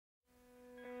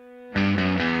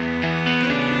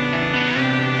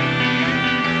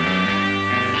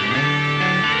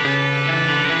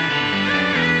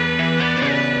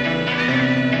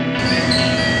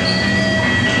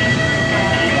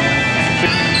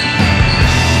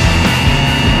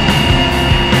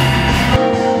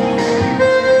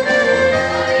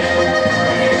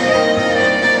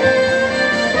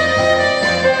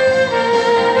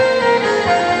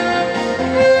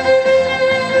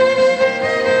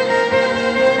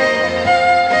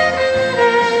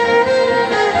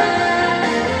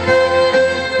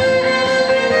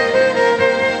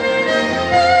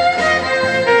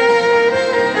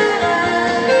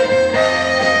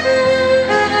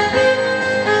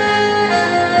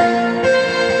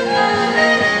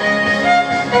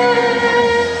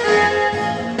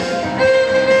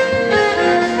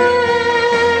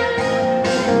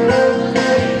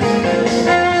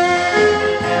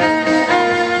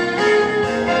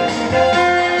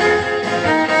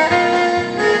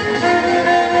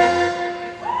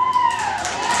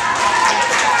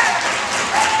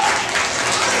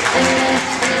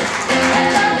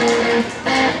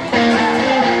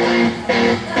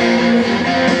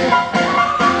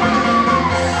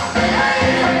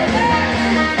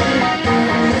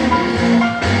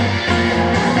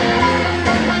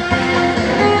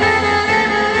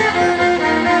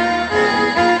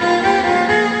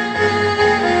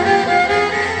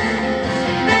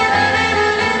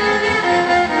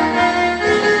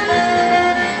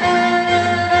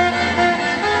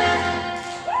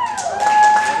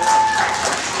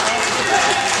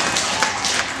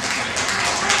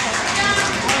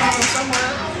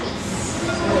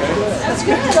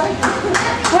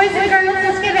Boys and girls,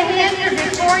 let's give a hand to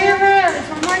Victoria Rose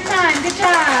one more time. Good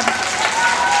job.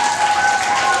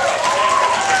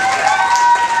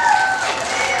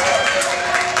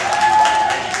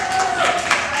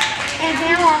 And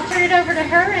now I'll turn it over to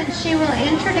her and she will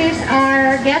introduce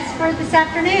our guests for this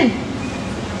afternoon.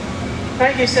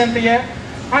 Thank you, Cynthia.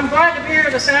 I'm glad to be here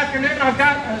this afternoon. I've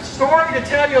got a story to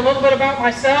tell you a little bit about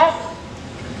myself.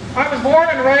 I was born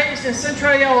and raised in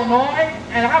Central Illinois,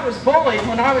 and I was bullied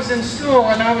when I was in school,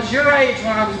 and I was your age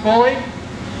when I was bullied.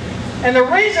 And the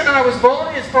reason I was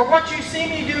bullied is for what you see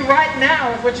me do right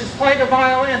now, which is play the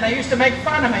violin. They used to make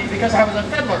fun of me because I was a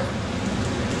fiddler.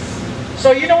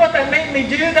 So you know what that made me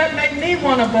do? That made me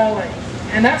want to bully.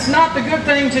 And that's not the good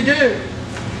thing to do.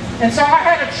 And so I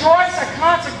had a choice, a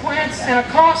consequence, and a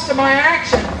cost to my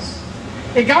actions.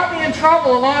 It got me in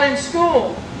trouble a lot in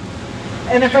school.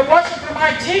 And if it wasn't for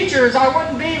my teachers, I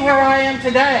wouldn't be where I am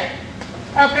today,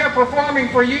 up here performing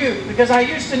for you, because I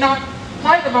used to not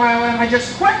play the violin. I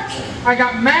just quit. I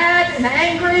got mad and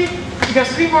angry because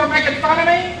people were making fun of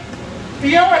me. But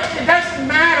you know what? It doesn't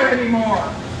matter anymore,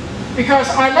 because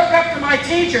I look up to my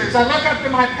teachers. I look up to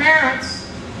my parents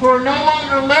who are no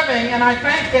longer living, and I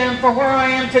thank them for where I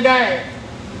am today.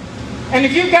 And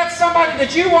if you've got somebody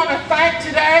that you want to thank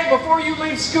today before you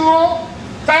leave school,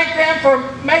 thank them for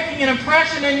making an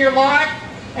impression in your life,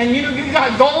 and you've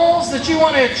got goals that you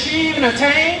want to achieve and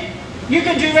attain. You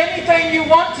can do anything you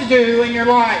want to do in your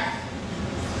life.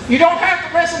 You don't have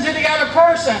to listen to the other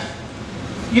person.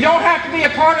 You don't have to be a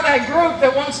part of that group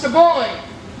that wants to bully,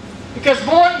 because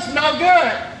bullying's no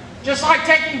good. Just like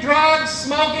taking drugs,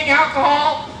 smoking,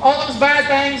 alcohol, all those bad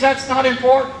things, that's not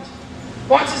important.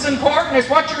 What's important is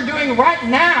what you're doing right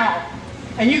now,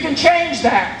 and you can change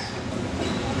that.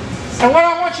 And what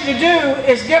I want you to do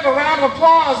is give a round of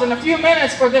applause in a few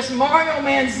minutes for this Mario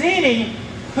Manzini,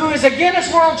 who is a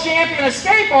Guinness World Champion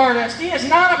escape artist. He is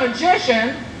not a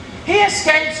magician. He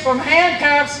escapes from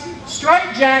handcuffs,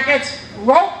 straitjackets,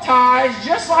 rope ties,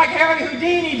 just like Harry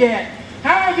Houdini did.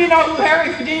 How many of you know who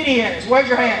Harry Houdini is? Raise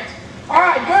your hands. All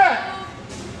right, good.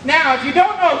 Now, if you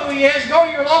don't know who he is, go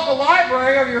to your local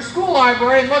library or your school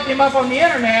library and look him up on the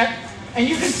internet, and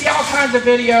you can see all kinds of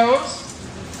videos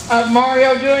of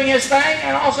Mario doing his thing,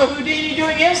 and also Houdini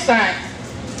doing his thing.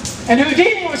 And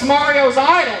Houdini was Mario's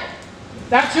idol.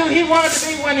 That's who he wanted to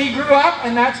be when he grew up,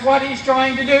 and that's what he's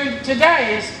trying to do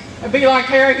today, is be like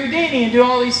Harry Houdini and do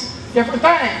all these different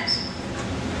things.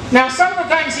 Now, some of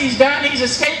the things he's done, he's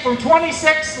escaped from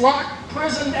 26 locked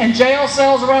prison and jail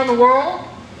cells around the world.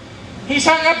 He's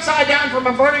hung upside down from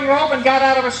a burning rope and got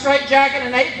out of a straitjacket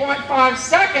in 8.5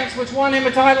 seconds, which won him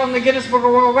a title in the Guinness Book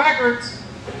of World Records.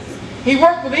 He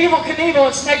worked with Evel Knievel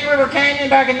at Snake River Canyon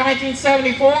back in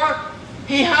 1974.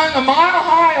 He hung a mile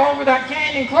high over that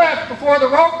canyon cliff before the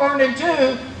rope burned in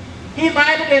two. He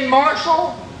landed in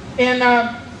Marshall in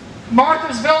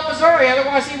Marthasville, Missouri.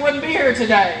 Otherwise, he wouldn't be here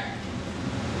today.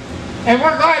 And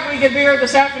we're glad we could be here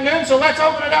this afternoon, so let's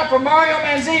open it up for Mario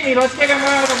Manzini. Let's give him a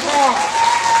round of applause.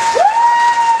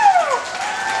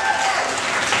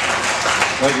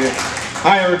 Thank you.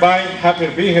 Hi, everybody. Happy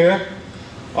to be here.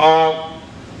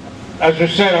 As I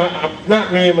said, I'm not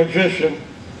really a magician,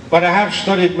 but I have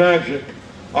studied magic.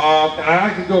 And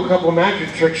I'd like to do a couple of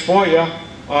magic tricks for you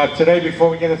today before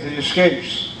we get into the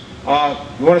escapes.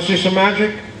 You want to see some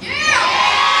magic? Yeah!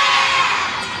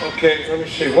 Okay, let me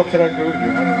see. What can I do here?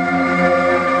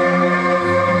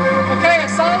 Okay, a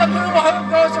solid hula hoop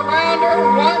goes around her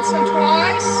once and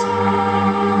twice.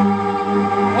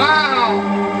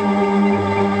 Wow!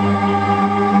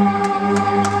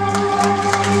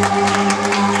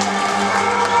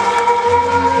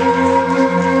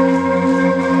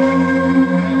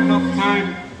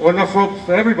 Enough rope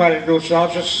for everybody to do, so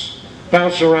I'll just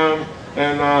bounce around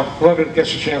and whoever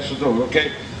gets a chance to do it,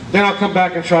 okay? Then I'll come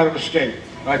back and try to escape.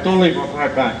 All right, don't leave, I'll be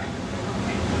right back.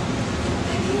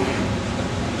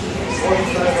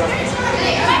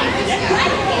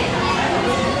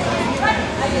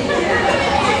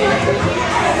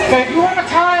 Okay, if you want to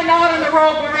tie a knot in the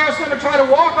rope, we're just going to try to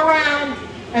walk around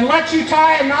and let you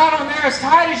tie a knot on there as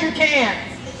tight as you can.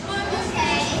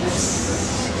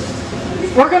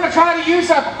 We're going to try to use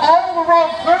up all the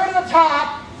rope clear to the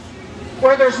top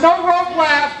where there's no rope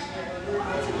left.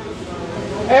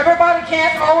 Everybody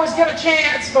can't always get a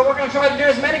chance, but we're going to try to do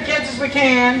as many kids as we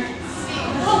can.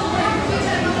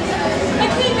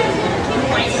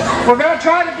 We're going to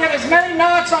try to get as many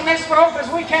knots on this rope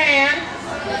as we can.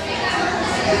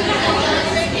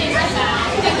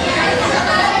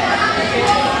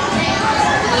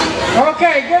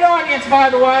 Okay, good audience, by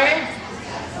the way.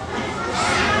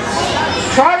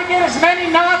 Try to get as many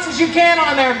knots as you can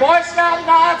on there. Boy Scout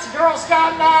knots, Girl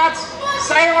Scout knots,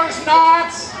 Sailor's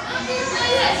knots,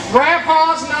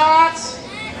 Grandpa's knots.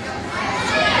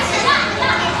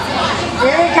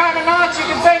 Any kind of knots you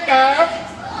can think of.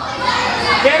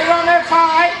 Get it on there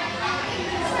tight.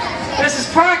 This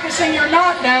is practicing your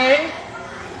knot day.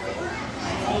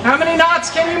 How many knots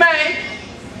can you make?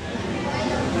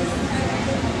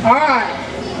 Alright.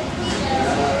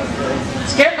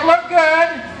 It's getting to look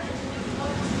good.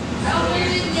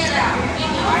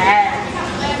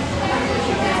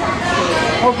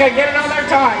 Okay, get it on there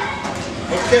tight.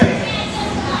 Okay.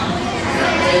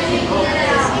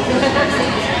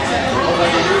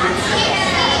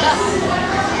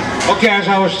 Okay, as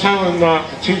I was telling the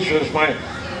teachers, my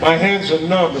hands are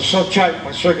numb. It's so tight,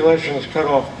 my circulation is cut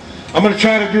off. I'm going to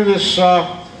try to do this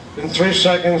in 3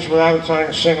 seconds without tying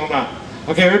a single knot.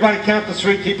 Okay, everybody count to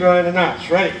 3, keep your eye on the knots.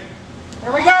 Ready?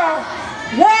 Here we go.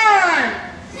 1,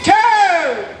 2,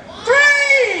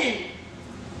 3.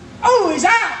 Oh, he's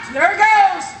out. There it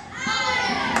goes.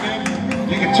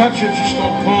 You can touch it, just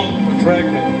don't pull or drag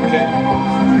it, okay?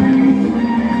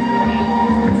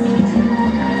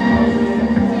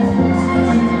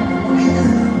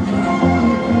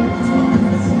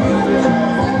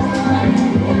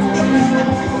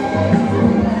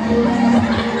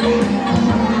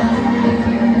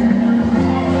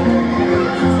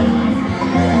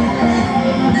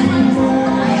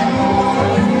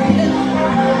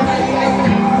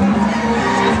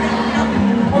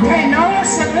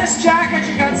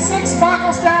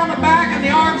 Buckles down the back and the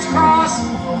arms crossed.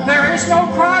 There is no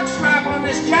crotch strap on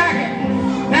this jacket.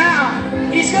 Now,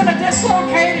 he's going to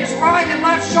dislocate his right and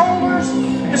left shoulders,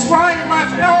 his right and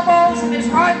left elbows, and his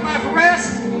right and left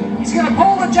wrist. He's going to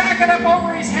pull the jacket up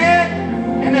over his head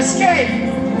and escape.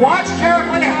 Watch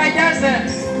carefully how he does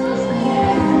this.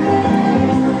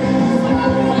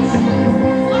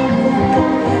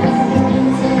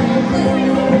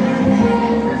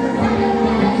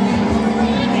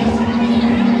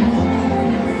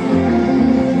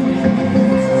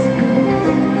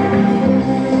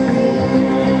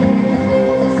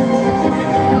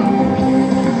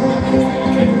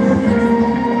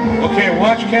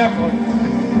 Watch carefully.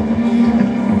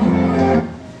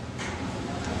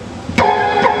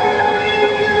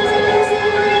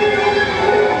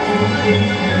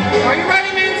 Are you ready,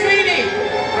 Manzini?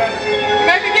 You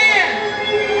may begin.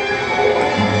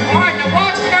 All right, now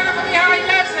watch carefully how he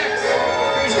does this.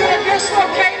 He's going to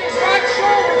dislocate his right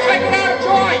shoulder, take it out of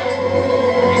joint.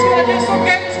 He's going to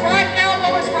dislocate his right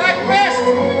elbow, his right wrist.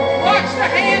 Watch the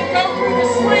hand go through the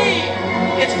sleeve.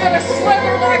 It's going to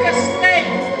slither like a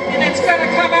snake. And it's going to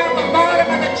come out the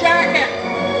bottom of the jacket.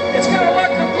 It's going to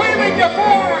look completely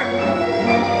deformed.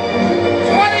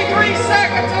 23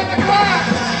 seconds on the clock.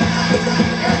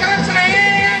 Here comes the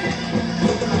hand.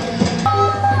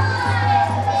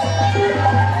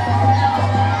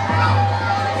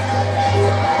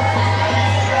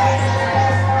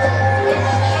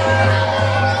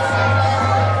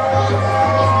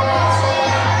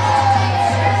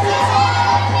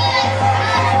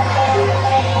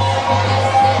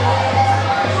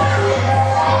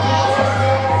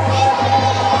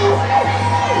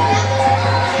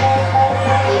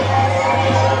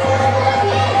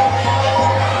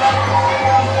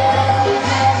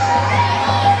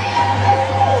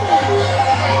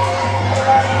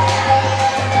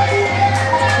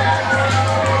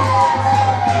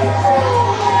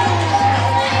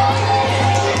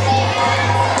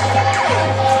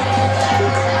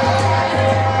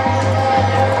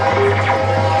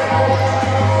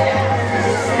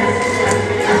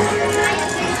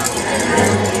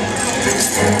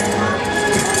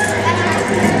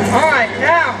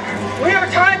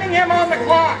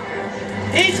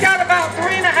 He's got about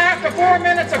 3.5 to 4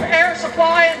 minutes of air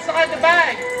supply inside the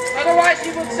bag. Otherwise,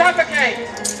 he would suffocate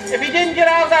if he didn't get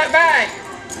out of that bag.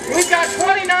 We've got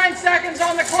 29 seconds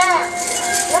on the clock.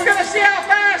 We're going to see how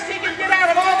fast he can get out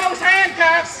of all those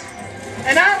handcuffs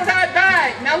and out of that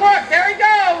bag. Now look, there he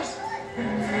goes.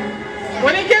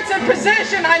 When he gets in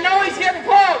position, I know he's getting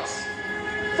close.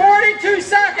 42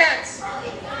 seconds.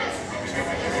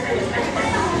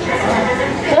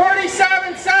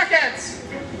 47 seconds.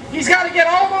 He's got to get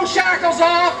all those shackles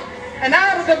off and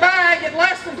out of the bag in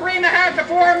less than 3.5 to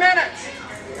 4 minutes.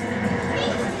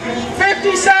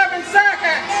 57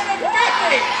 seconds. 50.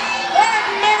 1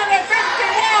 minute and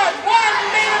 51. 1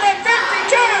 minute and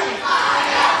 52.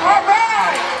 All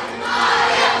right.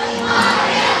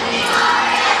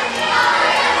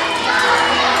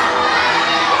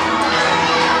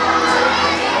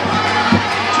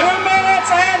 2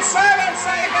 minutes and 7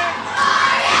 seconds.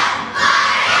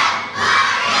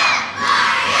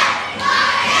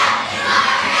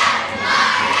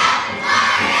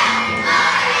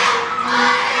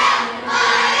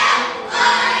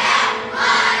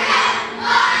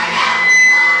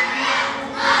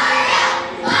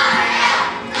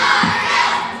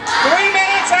 3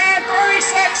 minutes and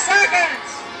 36 seconds.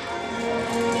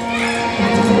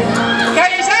 Okay,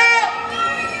 he's out.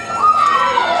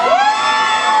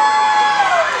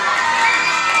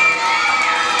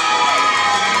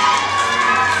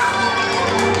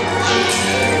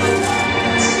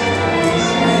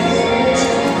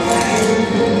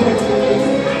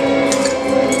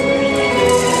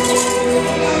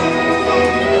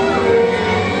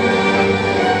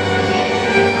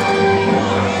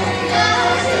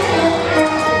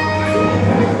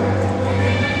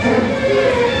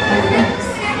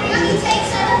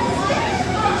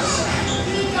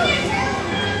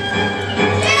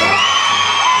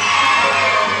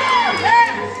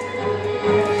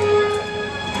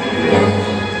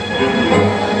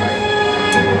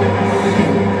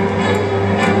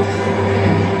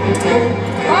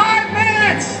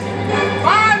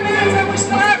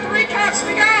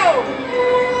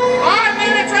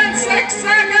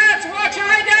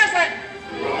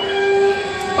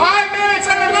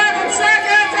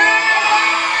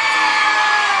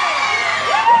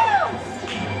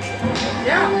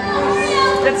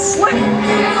 It's slick.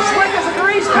 Slick as a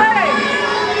grease peg.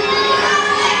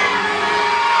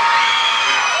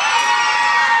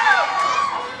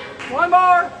 One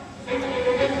more.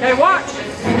 Okay, watch.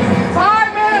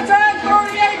 5 minutes and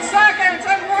 38 seconds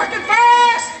and working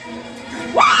fast.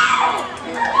 Wow!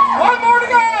 One more to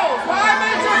go. 5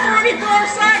 minutes and 34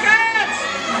 seconds.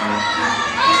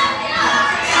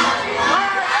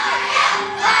 5,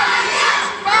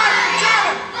 6, 5,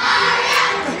 7.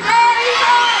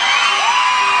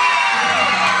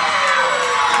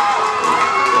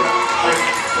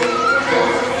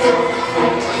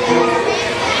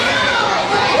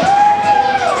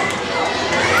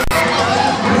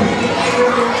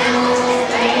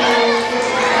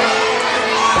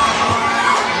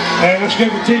 And let's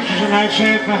give the teachers a nice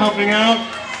hand for helping out.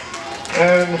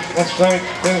 And let's thank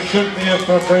Cynthia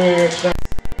for bringing us down.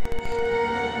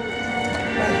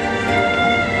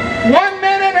 1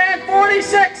 minute and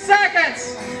 46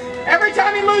 seconds. Every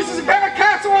time he loses a pair of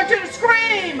cuts, I want you to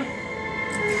scream.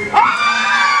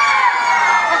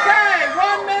 Ah! Okay,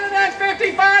 1 minute and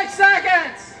 55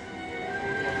 seconds.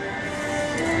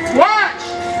 Watch.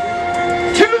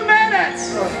 2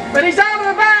 minutes. But he's out of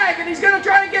the bag and he's going to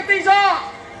try to get these off.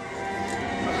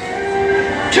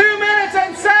 2 minutes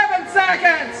and 7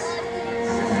 seconds.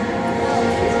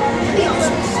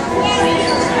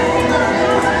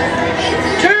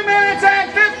 2 minutes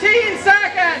and 15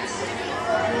 seconds.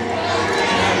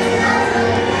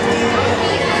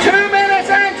 2 minutes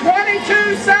and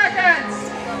 22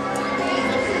 seconds.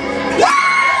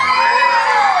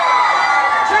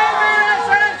 2 minutes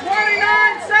and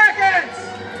 29 seconds.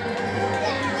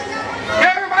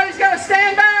 Everybody's got to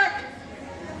stand back.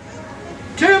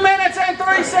 2 minutes and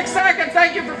 36 seconds.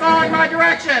 Thank you for following my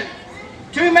direction.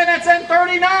 2 minutes and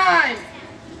 39.